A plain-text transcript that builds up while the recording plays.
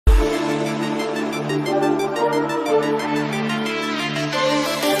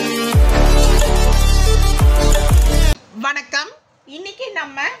வணக்கம். இன்னைக்கு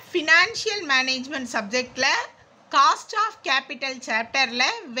நம்ம ஃபினான்ஷியல் மேனேஜ்மெண்ட் சப்ஜெக்ட்ல காஸ்ட் ஆஃப் கேபிட்டல் சாப்டர்ல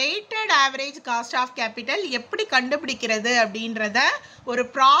weighted average cost of capital எப்படி கண்டுபிடிக்கிறது அப்படின்றத ஒரு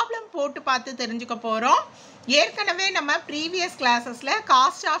ப்ராப்ளம் போட்டு பார்த்து தெரிஞ்சுக்க போகிறோம். ஏற்கனவே நம்ம previous கிளாஸஸில்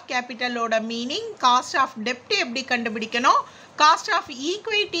cost of கேபிட்டலோட meaning, cost of டெப்ட் எப்படி கண்டுபிடிக்கணும், காஸ்ட் ஆஃப்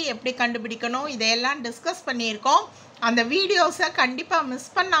ஈக்விட்டி எப்படி கண்டுபிடிக்கணும், இதையெல்லாம் டிஸ்கஸ் பண்ணியிருக்கோம். அந்த வீடியோஸை கண்டிப்பாக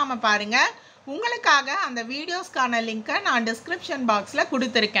மிஸ் பண்ணாமல் பாருங்கள். உங்களுக்காக அந்த வீடியோஸ்க்கான லிங்க்கை நான் டிஸ்கிரிப்ஷன் பாக்ஸில்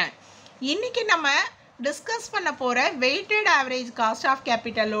கொடுத்துருக்கேன். இன்றைக்கி நம்ம டிஸ்கஸ் பண்ண போகிற வெயிட்டட் ஆவரேஜ் காஸ்ட் ஆஃப்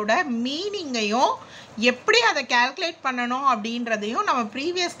கேபிட்டலோட மீனிங்கையும் எப்படி அதை கால்குலேட் பண்ணணும் அப்படின்றதையும் நம்ம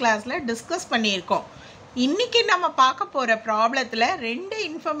ப்ரீவியஸ் கிளாஸில் டிஸ்கஸ் பண்ணியிருக்கோம். இன்றைக்கி நம்ம பார்க்க போகிற ப்ராப்ளத்தில் ரெண்டு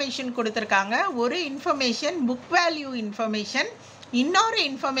இன்ஃபர்மேஷன் கொடுத்துருக்காங்க. ஒரு இன்ஃபர்மேஷன் புக் வேல்யூ இன்ஃபர்மேஷன், இன்னொரு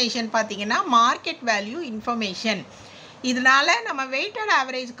இன்ஃபர்மேஷன் பார்த்திங்கன்னா மார்க்கெட் வேல்யூ இன்ஃபர்மேஷன். இதனால் நம்ம weighted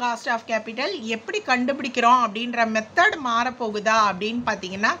average cost of capital எப்படி கண்டுபிடிக்கிறோம் அப்படின்ற மெத்தட் மாறப்போகுதா அப்படின்னு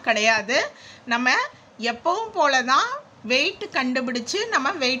பார்த்தீங்கன்னா கிடையாது. நம்ம எப்பவும் போல தான் வெயிட் கண்டுபிடிச்சு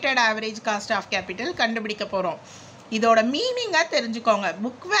நம்ம weighted average cost of capital கண்டுபிடிக்க போகிறோம். இதோட மீனிங்கை தெரிஞ்சுக்கோங்க.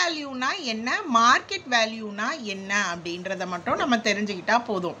 புக் வேல்யூனா என்ன, மார்க்கெட் வேல்யூனா என்ன அப்படின்றத மட்டும் நம்ம தெரிஞ்சுக்கிட்டா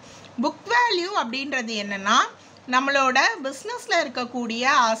போதும். புக் வேல்யூ அப்படின்றது என்னென்னா நம்மளோட பிஸ்னஸில் இருக்கக்கூடிய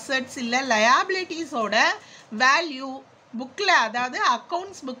அசட்ஸ் இல்லை லயாபிலிட்டிஸோட வேல்யூ புக்கில், அதாவது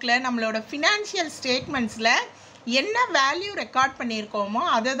அக்கௌண்ட்ஸ் புக்கில் நம்மளோட ஃபினான்ஷியல் ஸ்டேட்மெண்ட்ஸில் என்ன வேல்யூ ரெக்கார்ட் பண்ணியிருக்கோமோ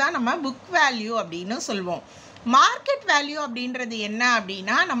அதை தான் நம்ம புக் வேல்யூ அப்படின்னு சொல்லுவோம். மார்க்கெட் வேல்யூ அப்படின்றது என்ன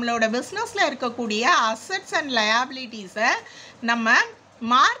அப்படின்னா நம்மளோட பிஸ்னஸில் இருக்கக்கூடிய அசட்ஸ் அண்ட் லயாபிலிட்டிஸை நம்ம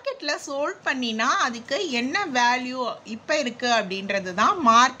மார்க்கெட்டில் சோல்ட் பண்ணினா அதுக்கு என்ன வேல்யூ இப்போ இருக்குது அப்படின்றது தான்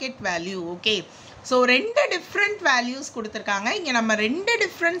மார்க்கெட் வேல்யூ. ஓகே, ஸோ ரெண்டு டிஃப்ரெண்ட் வேல்யூஸ் கொடுத்துருக்காங்க. இங்கே நம்ம ரெண்டு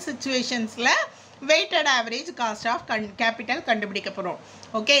different சுச்சுவேஷன்ஸில் weighted average cost of capital கண்டுபிடிக்க போகிறோம்.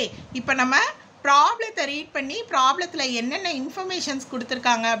 ஓகே, இப்போ நம்ம ப்ராப்ளத்தை ரீட் பண்ணி ப்ராப்ளத்தில் என்னென்ன இன்ஃபர்மேஷன்ஸ்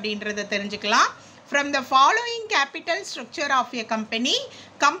கொடுத்துருக்காங்க அப்படின்றத தெரிஞ்சுக்கலாம். From the following capital structure of a company,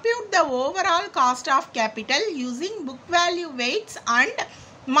 compute the overall cost of capital using book value weights and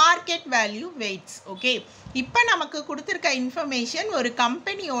market value weights. Okay, இப்போ நமக்கு கொடுத்துருக்க இன்ஃபர்மேஷன் ஒரு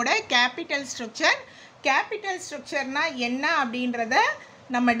கம்பெனியோட கேபிட்டல் ஸ்ட்ரக்சர். கேபிட்டல் ஸ்ட்ரக்சர்னா என்ன அப்படின்றத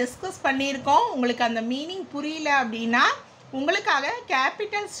நம்ம டிஸ்கஸ் பண்ணியிருக்கோம். உங்களுக்கு அந்த மீனிங் புரியல அப்படின்னா உங்களுக்காக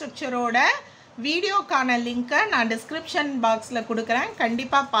கேபிட்டல் ஸ்ட்ரக்சரோட வீடியோக்கான லிங்க்கை நான் டிஸ்கிரிப்ஷன் பாக்ஸில் கொடுக்குறேன்.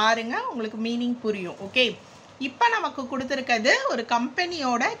 கண்டிப்பாக பாருங்கள், உங்களுக்கு மீனிங் புரியும். ஓகே, இப்போ நமக்கு கொடுத்துருக்கிறது ஒரு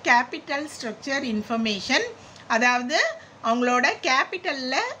கம்பெனியோட கேபிட்டல் ஸ்ட்ரக்சர் இன்ஃபர்மேஷன். அதாவது அவங்களோட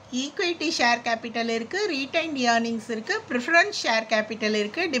கேபிட்டலில் ஈக்விட்டி ஷேர் கேபிட்டல் இருக்குது, ரீடைன்ட் ஏர்னிங்ஸ் இருக்குது, ப்ரிஃபரன்ஸ் ஷேர் கேபிட்டல்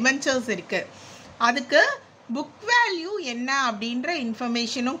இருக்குது, டிபென்ச்சர்ஸ் இருக்குது. அதுக்கு புக் வேல்யூ என்ன அப்படின்ற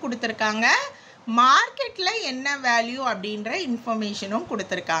இன்ஃபர்மேஷனும் கொடுத்துருக்காங்க, மார்க்கெட்டில் என்ன வேல்யூ அப்படின்ற இன்ஃபர்மேஷனும்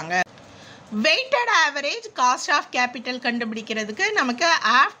கொடுத்துருக்காங்க. Weighted average cost of capital கண்டுபிடிக்கிறதுக்கு நமக்கு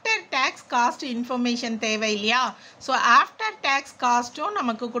ஆஃப்டர் டேக்ஸ் காஸ்ட் இன்ஃபர்மேஷன் தேவை இல்லையா? ஸோ ஆஃப்டர் டேக்ஸ் காஸ்ட்டும்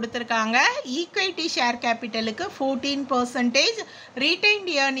நமக்கு கொடுத்துருக்காங்க. Equity share கேபிட்டலுக்கு 14%, retained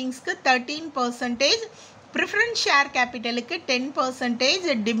ஏர்னிங்ஸ்க்கு 13%, preference share கேபிட்டலுக்கு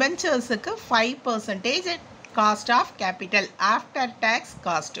 10%, டிபென்ச்சர்ஸுக்கு 5% cost of capital after tax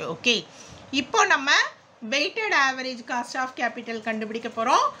cost. Okay, இப்போ நம்ம weighted average cost of capital கண்டுபிடிக்க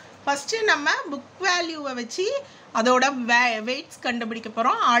போகிறோம். ஃபஸ்ட்டு நம்ம புக் வேல்யூவை வச்சு அதோட வெயிட்ஸ் கண்டுபிடிக்க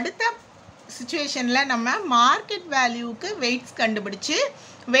போகிறோம். அடுத்த சுச்சுவேஷனில் நம்ம மார்க்கெட் வேல்யூவுக்கு வெயிட்ஸ் கண்டுபிடிச்சி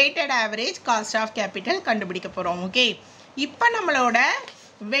weighted average cost of capital கண்டுபிடிக்க போகிறோம். ஓகே, இப்போ நம்மளோட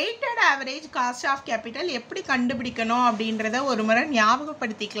weighted average cost of capital எப்படி கண்டுபிடிக்கணும் அப்படின்றத ஒரு முறை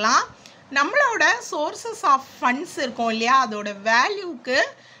ஞாபகப்படுத்திக்கலாம். நம்மளோட சோர்சஸ் ஆஃப் ஃபண்ட்ஸ் இருக்கும் இல்லையா, அதோட வேல்யூவுக்கு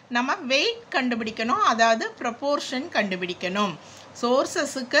நம்ம வெயிட் கண்டுபிடிக்கணும், அதாவது ப்ரொப்போர்ஷன் கண்டுபிடிக்கணும்.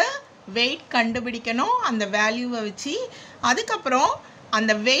 சோர்சஸுக்கு வெயிட் கண்டுபிடிக்கணும் அந்த வேல்யூவை வச்சு. அதுக்கப்புறம்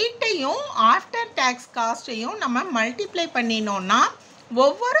அந்த வெயிட்டையும் ஆஃப்டர் டேக்ஸ் காஸ்ட்டையும் நம்ம மல்டிப்ளை பண்ணினோன்னா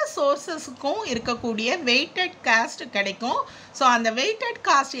ஒவ்வொரு சோர்சஸுக்கும் இருக்கக்கூடிய வெயிட்டட் காஸ்ட் கிடைக்கும். ஸோ அந்த வெயிட்டட்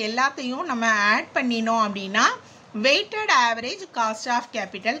காஸ்ட் எல்லாத்தையும் நம்ம ஆட் பண்ணினோம் அப்படின்னா weighted average cost of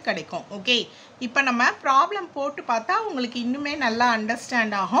capital கிடைக்கும். ஓகே, இப்போ நம்ம ப்ராப்ளம் போட்டு பார்த்தா உங்களுக்கு இன்னுமே நல்லா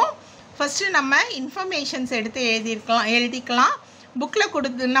அண்டர்ஸ்டாண்ட் ஆகும். ஃபஸ்ட்டு நம்ம இன்ஃபர்மேஷன்ஸ் எடுத்து எழுதிக்கலாம்.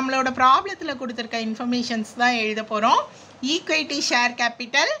 புக்கில் நம்மளோட ப்ராப்ளத்தில் கொடுத்துருக்க இன்ஃபர்மேஷன்ஸ் தான் எழுத போகிறோம். Equity share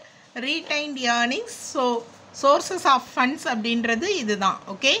capital, retained earnings, so sources of funds அப்படின்றது இதுதான்.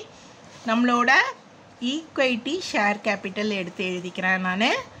 ஓகே, நம்மளோட ஈக்விட்டி ஷேர் கேபிட்டல் எடுத்து எழுதிக்கிறேன்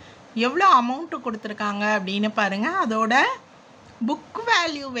நான். எவ்வளோ அமௌண்ட்டு கொடுத்துருக்காங்க அப்படின்னு பாருங்கள். அதோட புக்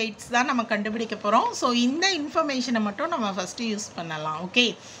வேல்யூ வெயிட்ஸ் தான் நம்ம கண்டுபிடிக்க போகிறோம். ஸோ இந்த இன்ஃபர்மேஷனை மட்டும் நம்ம ஃபஸ்ட்டு யூஸ் பண்ணலாம். Okay,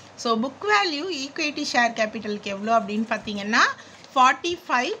 so book value equity share கேபிட்டலுக்கு எவ்வளோ அப்படின்னு பார்த்தீங்கன்னா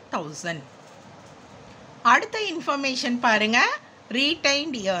 45,000. அடுத்த இன்ஃபர்மேஷன் பாருங்கள்,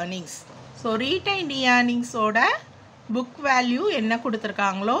 retained earnings. So retained ஏர்னிங்ஸோட book value என்ன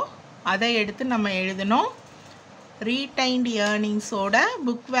கொடுத்துருக்காங்களோ அதை எடுத்து நம்ம எழுதணும். ரீடைன்ட் ஏர்னிங்ஸோட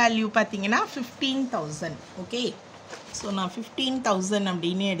புக் வேல்யூ பார்த்தீங்கன்னா 15,000. ஓகே, ஸோ நான் 15,000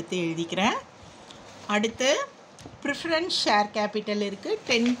 அப்படின்னு எடுத்து எழுதிக்கிறேன். அடுத்து ப்ரிஃபரன்ஸ் ஷேர் கேபிட்டல் இருக்குது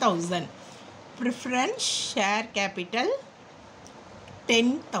 10,000. ப்ரிஃபரன்ஸ் ஷேர் கேபிட்டல்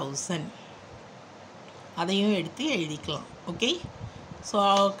 10,000 அதையும் எடுத்து எழுதிக்கலாம். ஓகே, ஸோ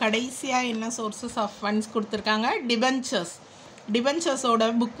கடைசியாக என்ன சோர்ஸஸ் ஆஃப் ஃபண்ட்ஸ் கொடுத்துருக்காங்க, debentures. டிபென்ச்சர்ஸோட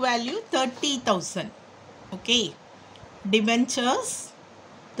book value 30,000. Okay, debentures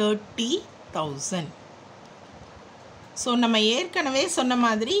 30,000. So நம்ம ஏற்கனவே சொன்ன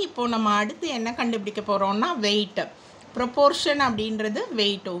மாதிரி இப்போது நம்ம அடுத்து என்ன கண்டுபிடிக்க போகிறோம்னா வெயிட். ப்ரொப்போர்ஷன் அப்படின்றது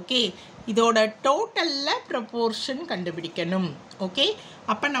வெயிட். ஓகே, இதோட டோட்டலில் ப்ரொப்போர்ஷன் கண்டுபிடிக்கணும். ஓகே,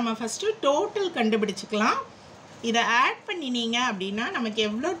 அப்போ நம்ம ஃபஸ்ட்டு டோட்டல் கண்டுபிடிச்சிக்கலாம். இதை ஆட் பண்ணினீங்க அப்படின்னா நமக்கு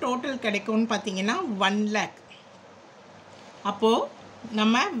எவ்வளோ டோட்டல் கிடைக்கும்னு பார்த்தீங்கன்னா 1 lakh. அப்போது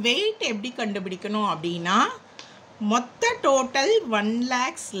நம்ம வெயிட் எப்படி கண்டுபிடிக்கணும் அப்படின்னா, மொத்த டோட்டல் 1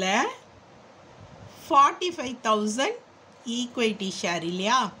 lakhஸில் 45,000 ஈக்விட்டி ஷேர்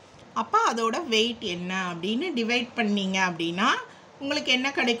இல்லையா? அப்போ அதோட வெயிட் என்ன அப்படின்னு டிவைட் பண்ணிங்க அப்படின்னா உங்களுக்கு என்ன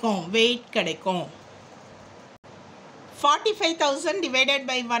கிடைக்கும், வெயிட் கிடைக்கும். 45,000 டிவைடட்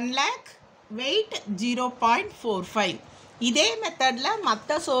பை 1 lakh, வெயிட் 0.45. இதே மெத்தடில் மற்ற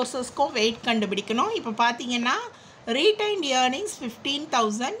சோர்ஸஸ்க்கும் வெயிட் கண்டுபிடிக்கணும். இப்போ பார்த்தீங்கன்னா ரீடைன்ட் ஏர்னிங்ஸ்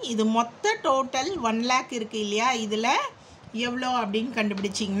 15,000, இது மொத்த டோட்டல் 1 lakh இருக்குது இல்லையா? இதில் எவ்வளோ அப்படின்னு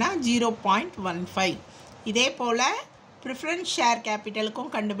கண்டுபிடிச்சிங்கன்னா 0.15. இதே போல் ப்ரிஃபரன்ஸ் ஷேர்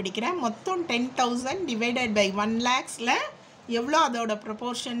கேபிட்டலுக்கும் கண்டுபிடிக்கிறேன். மொத்தம் 10,000 டிவைடட் பை 1 lakhஸில் எவ்வளோ அதோட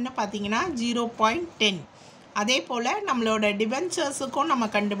ப்ரொப்போர்ஷன்னு பார்த்தீங்கன்னா 0.10. அதே போல் நம்மளோட டிபென்ச்சர்ஸுக்கும் நம்ம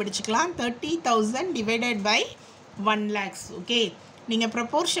கண்டுபிடிச்சிக்கலாம். 30,000 டிவைடட் பை 1 lakhs. ஓகே, நீங்கள்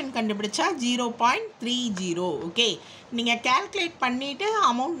ப்ரொப்போர்ஷன் கண்டுபிடிச்சா 0.30. ஓகே, நீங்கள் கேல்குலேட் பண்ணிவிட்டு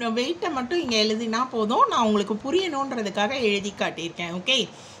அமௌண்ட் வெயிட்டை மட்டும் இங்கே எழுதினா போதும். நான் உங்களுக்கு புரியணுன்றதுக்காக எழுதி காட்டியிருக்கேன். ஓகே,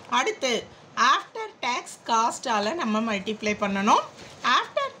 அடுத்து ஆஃப்டர் டேக்ஸ் காஸ்ட்டால் நம்ம மல்டிப்ளை பண்ணணும்.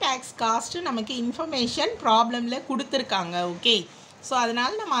 ஆஃப்டர் டேக்ஸ் காஸ்ட்டு நமக்கு இன்ஃபர்மேஷன் ப்ராப்ளமில் கொடுத்துருக்காங்க. ஓகே, ஸோ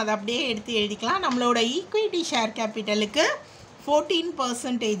அதனால் நம்ம அதை அப்படியே எடுத்து எழுதிக்கலாம். நம்மளோட ஈக்விட்டி ஷேர் கேபிட்டலுக்கு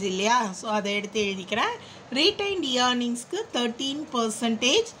 14% இல்லையா? ஸோ அதை எடுத்து எழுதிக்கிறேன். ரீடைன்ட் ஏர்னிங்ஸ்க்கு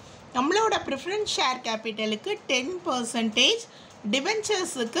 13%, நம்மளோட ப்ரிஃபரன்ஸ் ஷேர் கேபிட்டலுக்கு 10%,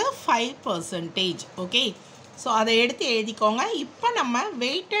 டிபென்ச்சர்ஸுக்கு 5%. ஓகே, ஸோ அதை எடுத்து எழுதிக்கோங்க. இப்போ நம்ம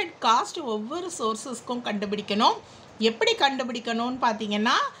வெயிட்டட் காஸ்ட் ஒவ்வொரு சோர்ஸஸ்க்கும் கண்டுபிடிக்கணும். எப்படி கண்டுபிடிக்கணும்னு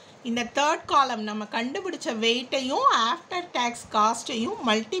பார்த்தீங்கன்னா, இந்த தேர்ட் காலம் நம்ம கண்டுபிடிச்ச வெயிட்டையும் ஆஃப்டர் டேக்ஸ் காஸ்ட்டையும்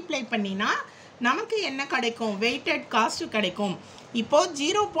மல்டிப்ளை பண்ணினா நமக்கு என்ன கிடைக்கும், வெயிட்டட் காஸ்ட் கிடைக்கும். இப்போது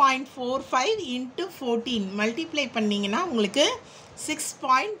 0.45 × 14 மல்டிப்ளை பண்ணிங்கன்னா உங்களுக்கு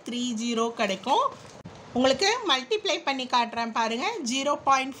 6.30 கிடைக்கும். உங்களுக்கு மல்டிப்ளை பண்ணி காட்டுறேன் பாருங்கள்.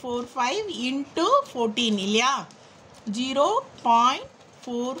 0.45 × 14 இல்லையா?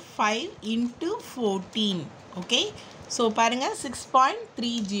 0.45 × 14. ஓகே, ஸோ பாருங்கள்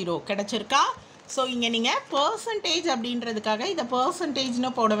 6.30 கிடச்சிருக்கா? ஸோ இங்கே நீங்கள் பர்சன்டேஜ் அப்படின்றதுக்காக இதை பர்சன்டேஜ்னு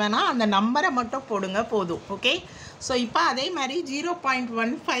போட வேணாம், அந்த நம்பரை மட்டும் போடுங்க போதும். ஓகே, ஸோ இப்போ அதே மாதிரி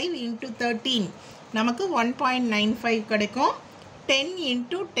 0.15 × 13 நமக்கு 1.95 கிடைக்கும். 10 ×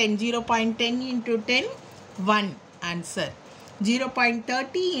 10, 0.10 × 10, 1 ஆன்சர்.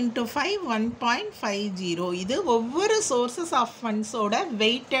 0.30 × 5, 1.50. இது ஒவ்வொரு சோர்ஸஸ் ஆஃப் ஃபண்ட்ஸோட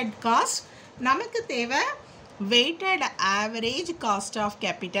வெயிட்டட் காஸ்ட். நமக்கு தேவை weighted average cost of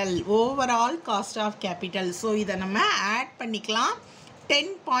capital, overall cost of capital. So இதை நம்ம ஆட் பண்ணிக்கலாம்.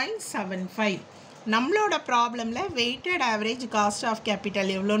 10.75. நம்மளோட ப்ராப்ளமில் weighted average cost of capital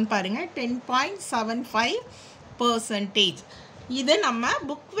எவ்வளோன்னு பாருங்கள், 10.75%. இது நம்ம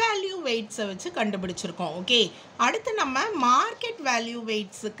புக் வேல்யூ வெயிட்ஸை வச்சு கண்டுபிடிச்சிருக்கோம். ஓகே, அடுத்து நம்ம market value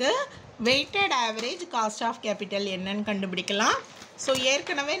வெயிட்ஸுக்கு weighted average cost of capital என்னன்னு கண்டுபிடிக்கலாம். ஸோ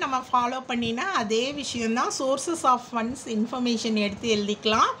ஏற்கனவே நம்ம ஃபாலோ பண்ணினா அதே விஷயந்தான். சோர்ஸஸ் ஆஃப் ஃபண்ட்ஸ் இன்ஃபர்மேஷன் எடுத்து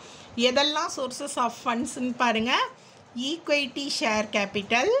எழுதிக்கலாம். எதெல்லாம் சோர்ஸஸ் ஆஃப் ஃபண்ட்ஸ்ன்னு பாருங்கள், equity share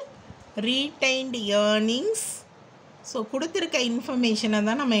capital, retained earnings. So கொடுத்துருக்க இன்ஃபர்மேஷனை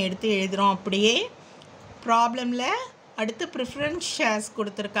தான் நம்ம எடுத்து எழுதுகிறோம் அப்படியே. ப்ராப்ளமில் அடுத்து ப்ரிஃபரன்ஸ் ஷேர்ஸ்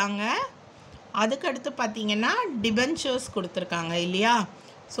கொடுத்துருக்காங்க, அதுக்கடுத்து பார்த்திங்கன்னா டிபென்ச்சர்ஸ் கொடுத்துருக்காங்க இல்லையா?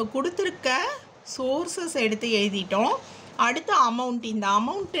 ஸோ கொடுத்துருக்க சோர்ஸஸ் எடுத்து எழுதிட்டோம். அடுத்த அமௌண்ட், இந்த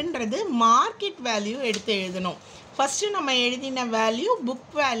அமௌண்ட்டுன்றது மார்க்கெட் வேல்யூ எடுத்து எழுதணும். ஃபஸ்ட்டு நம்ம எழுதின வேல்யூ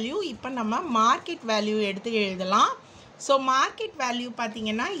புக் வேல்யூ, இப்போ நம்ம மார்க்கெட் வேல்யூ எடுத்து எழுதலாம். ஸோ மார்க்கெட் வேல்யூ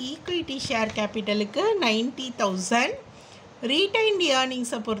பார்த்திங்கன்னா ஈக்விட்டி ஷேர் கேபிட்டலுக்கு 90,000, ரீடைன்ட்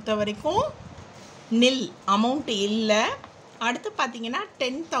ஏர்னிங்ஸை பொறுத்த வரைக்கும் நில் அமௌண்ட் இல்லை. அடுத்து பார்த்தீங்கன்னா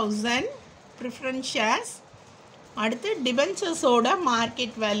 10,000 ப்ரிஃபரன்ஸ் ஷேர்ஸ். அடுத்து டிபென்ச்சர்ஸோட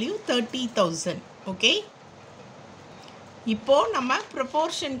மார்க்கெட் வேல்யூ 30,000. ஓகே, இப்போது நம்ம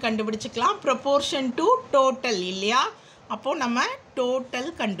ப்ரொபோர்ஷன் கண்டுபிடிச்சிக்கலாம். ப்ரொபோர்ஷன் டு டோட்டல் இல்லையா, அப்போது நம்ம டோட்டல்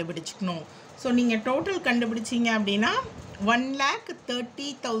கண்டுபிடிச்சிக்கணும். ஸோ நீங்கள் டோட்டல் கண்டுபிடிச்சிங்க அப்படின்னா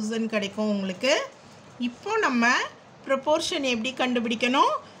 1,30,000 கிடைக்கும் உங்களுக்கு. இப்போ நம்ம ப்ரொபோர்ஷன் எப்படி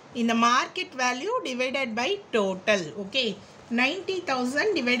கண்டுபிடிக்கணும், இந்த market value divided by total. Okay, 90,000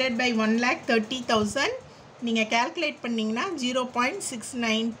 divided by 1,30,000 நீங்கள் கேல்குலேட் பண்ணிங்கன்னா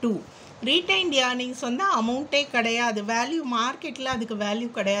 0.692. ரீடைன்ட் ஏர்னிங்ஸ் வந்து அமௌண்ட்டே கிடையாது, வேல்யூ மார்க்கெட்டில் அதுக்கு வேல்யூ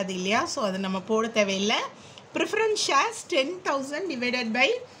கிடையாது இல்லையா, ஸோ அது நம்ம போட தேவையில்லை. Preference shares 10,000 divided by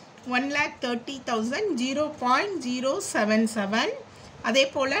 1,30,000 0.077. அதே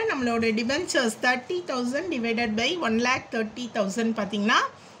போல் நம்மளோட டிபென்ச்சர்ஸ் 30,000 டிவைடட் பை 1,30,000 பார்த்திங்கன்னா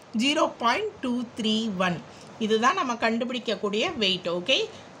 0.231. இதுதான் நம்ம கண்டுபிடிக்கக்கூடிய வெயிட். ஓகே,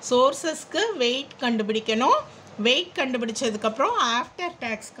 சோர்ஸஸ்க்கு வெயிட் கண்டுபிடிக்கணும். வெயிட் கண்டுபிடிச்சதுக்கப்புறம் ஆஃப்டர்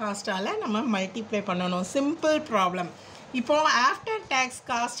டேக்ஸ் காஸ்ட்டால் நம்ம மல்டிப்ளை பண்ணணும். Simple problem. இப்போது ஆஃப்டர் டேக்ஸ்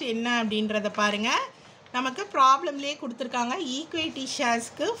காஸ்ட் என்ன அப்படின்றத பாருங்கள். நமக்கு ப்ராப்ளம்லேயே கொடுத்துருக்காங்க. ஈக்விட்டி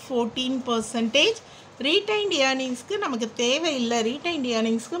ஷேர்ஸ்க்கு 14%, ரீடைன்ட் ஏர்னிங்ஸ்க்கு நமக்கு தேவையில்லை, ரீடைன்ட்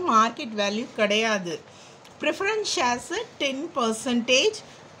ஏர்னிங்ஸ்க்கு மார்க்கெட் வேல்யூ கிடையாது. ப்ரிஃபரன்ஸ் ஷேர்ஸு 10%,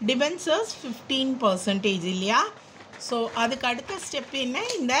 டிபென்ச்சர்ஸ் 15% இல்லையா. ஸோ அதுக்கு அடுத்த ஸ்டெப் என்ன,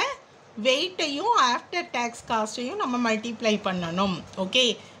 இந்த வெயிட்டையும் ஆஃப்டர் டேக்ஸ் காஸ்ட்டையும் நம்ம மல்டிப்ளை பண்ணணும். ஓகே,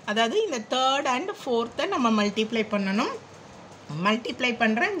 அதாவது இந்த 3rd and 4th நம்ம மல்டிப்ளை பண்ணணும். மல்டிப்ளை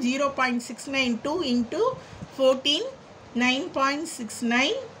பண்ணுறேன். 0.692 இன்ட்டு 14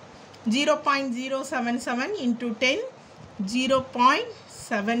 9.69, 0.077 இன்ட்டு 10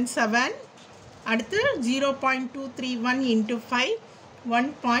 0.77, அடுத்து 0.231 இன்ட்டு 5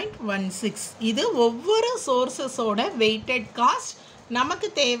 1.16. இது ஒவ்வொரு சோர்ஸஸோட வெயிட்டட் காஸ்ட். நமக்கு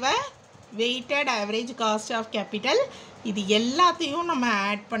தேவை weighted average cost of capital. இது எல்லாத்தையும் நம்ம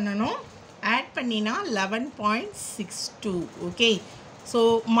ஆட் பண்ணணும். ஆட் பண்ணினா 11.62. Okay, so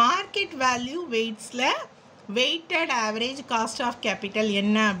market value வெயிட்ஸில் weighted average cost of capital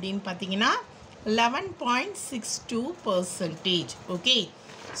என்ன அப்படின்னு பார்த்தீங்கன்னா 11.62%. ஓகே,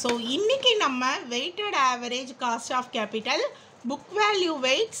 ஸோ இன்றைக்கி நம்ம weighted average cost of capital, book value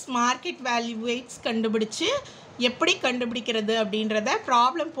weights, market value weights கண்டுபிடிச்சு எப்படி கண்டுபிடிக்கிறது அப்படின்றத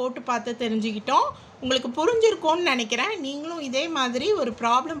ப்ராப்ளம் போட்டு பார்த்து தெரிஞ்சுக்கிட்டோம். உங்களுக்கு புரிஞ்சிருக்கும்னு நினைக்கிறேன். நீங்களும் இதே மாதிரி ஒரு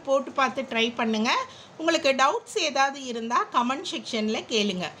ப்ராப்ளம் போட்டு பார்த்து ட்ரை பண்ணுங்கள். உங்களுக்கு டவுட்ஸ் ஏதாவது இருந்தால் கமெண்ட் செக்ஷனில்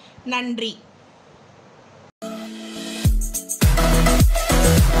கேளுங்க. நன்றி.